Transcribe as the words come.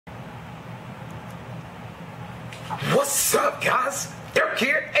What's up, guys? Dirk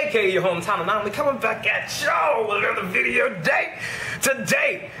here, aka your hometown Anomaly, coming back at y'all with another video day.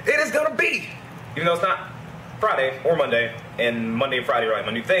 Today, it is gonna be, even though it's not Friday or Monday, and Monday and Friday are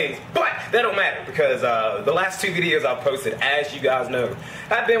my new things, but that don't matter because the last two videos I've posted, as you guys know,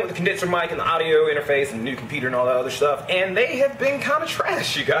 have been with the condenser mic and the audio interface and the new computer and all that other stuff, and they have been kind of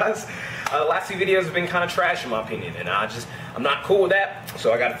trash, you guys. The last two videos have been kind of trash in my opinion, and I'm not cool with that,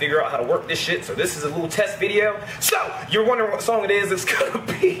 so I gotta figure out how to work this shit. So this is a little test video. So, you're wondering what song it is, it's gonna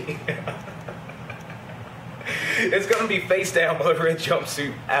be it's gonna be Face Down by Red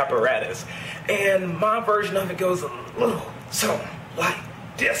Jumpsuit Apparatus. And my version of it goes a little something like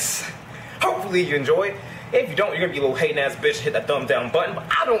this. Hopefully you enjoy it. If you don't, you're gonna be a little hating ass bitch, hit that thumb down button, but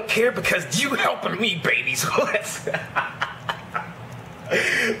I don't care because you helping me, baby. So let's get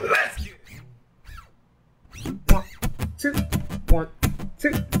it. 1, 2, 1,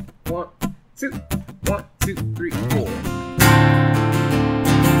 2, 1, 2, 3, 4.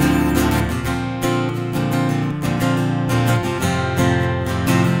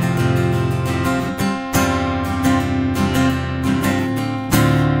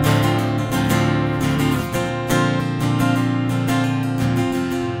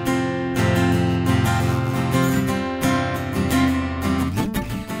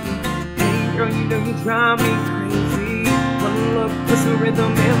 Hey girl, you know you drive me crazy. One look puts a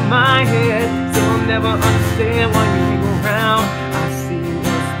rhythm in my head, so I'll never understand why you hang around. I see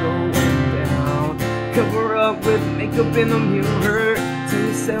what's going down. Cover up with makeup in the mirror. Tell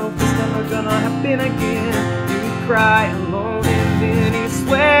yourself it's never gonna happen again. You cry alone and then he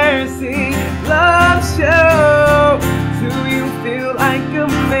swears he loves you. Do you feel like a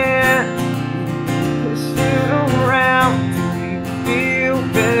man? Push it around. Do you feel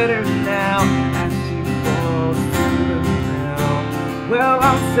better now as she falls to the ground? Well,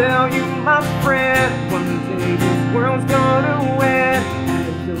 I'll tell you, my friend, one day this world's gonna win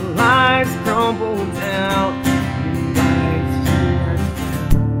as your lies crumble down. Your lights shine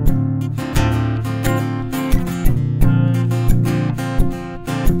down.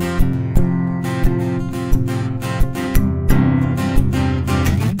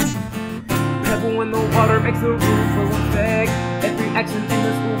 Pebble when the water makes the roof for effect. Every action in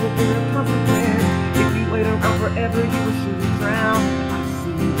this world will be a consequence. If you wait around forever, you will surely drown.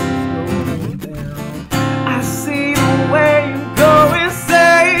 I see the way you go and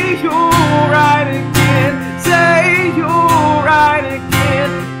say you're right again. Say you're right again.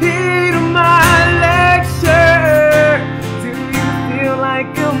 Heed my lecture. Do you feel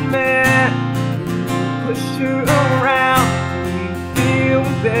like a man? Push you around. Do you feel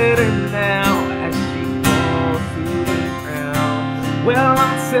better now as you fall to the ground? Well,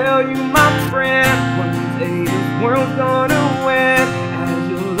 I'll tell you, my friend, one day this world's gonna win as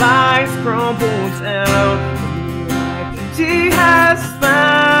your lies crumble down. She has found.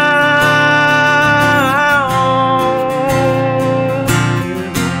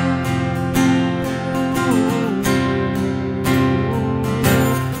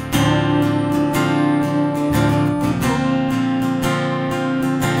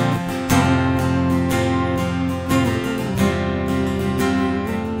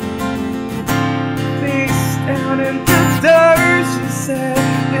 Face down in the dirt, she said,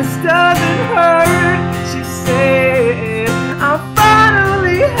 this doesn't hurt. She said, I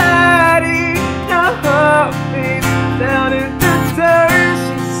finally had it. Now her face down in the dirt.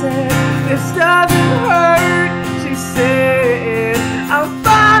 She said, this doesn't hurt. She said, I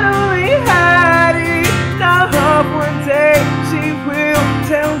finally had it. Now her one day she will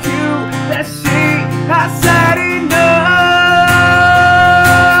tell you that she has had enough.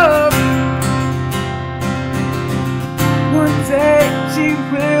 One day she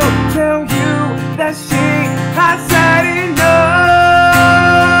will tell you that she has had enough.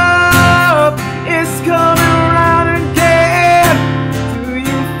 It's coming around again. Do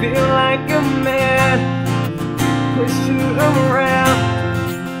you feel like a man? Push you around.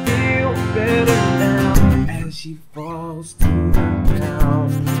 Feel better now as she falls to the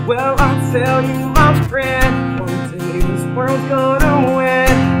ground. Well, I'll tell you, my friend, one day this world's gonna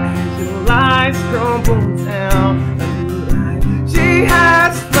win as your lies crumble down. A new life she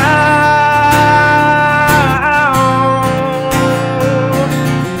has found.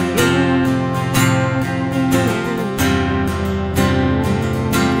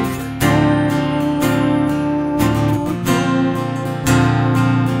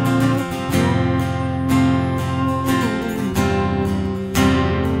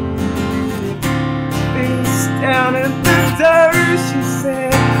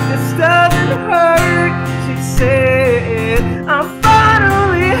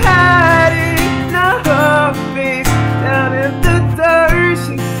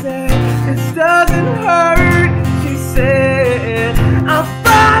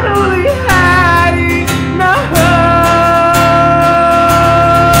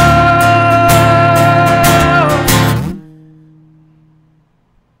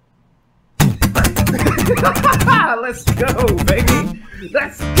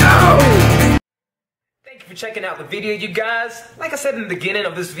 checking out the video, you guys. Like I said in the beginning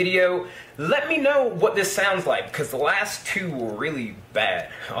of this video, let me know what this sounds like, because the last two were really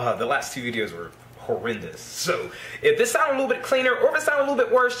bad. The last two videos were horrendous. So if this sounded a little bit cleaner or if it sounded a little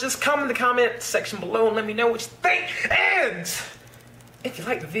bit worse, just comment in the comment section below and let me know what you think. And if you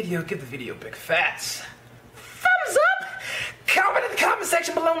like the video, give the video a big fat thumbs up. Comment in the comment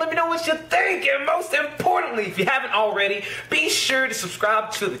section below and let me know what you think. And most importantly, if you haven't already, be sure to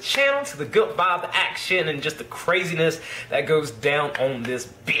subscribe to the channel, to the good vibe, the action, and just the craziness that goes down on this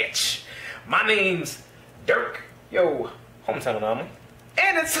bitch. My name's Dirk. Yo, hometown Anomaly.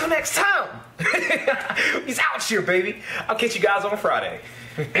 And until next time, he's out here, baby. I'll catch you guys on Friday.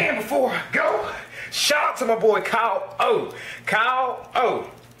 And before I go, shout out to my boy Kyle O. Kyle O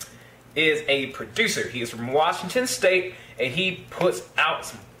is a producer. He is from Washington State, and he puts out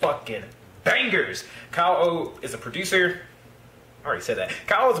some fucking bangers. Kyle O is a producer. I already said that.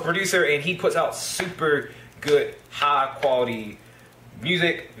 Kyle is a producer, and he puts out super good, high quality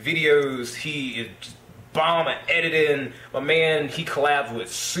music, videos. He is just bomb at editing. My man, he collabs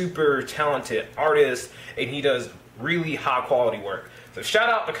with super talented artists, and he does really high quality work. So shout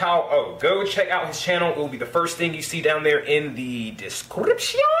out to Kyle O. Go check out his channel. It will be the first thing you see down there in the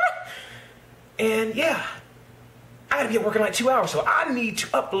description. And yeah, I gotta be at work in like 2 hours, so I need to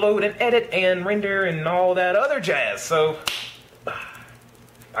upload and edit and render and all that other jazz. So, bye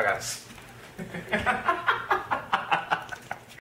guys.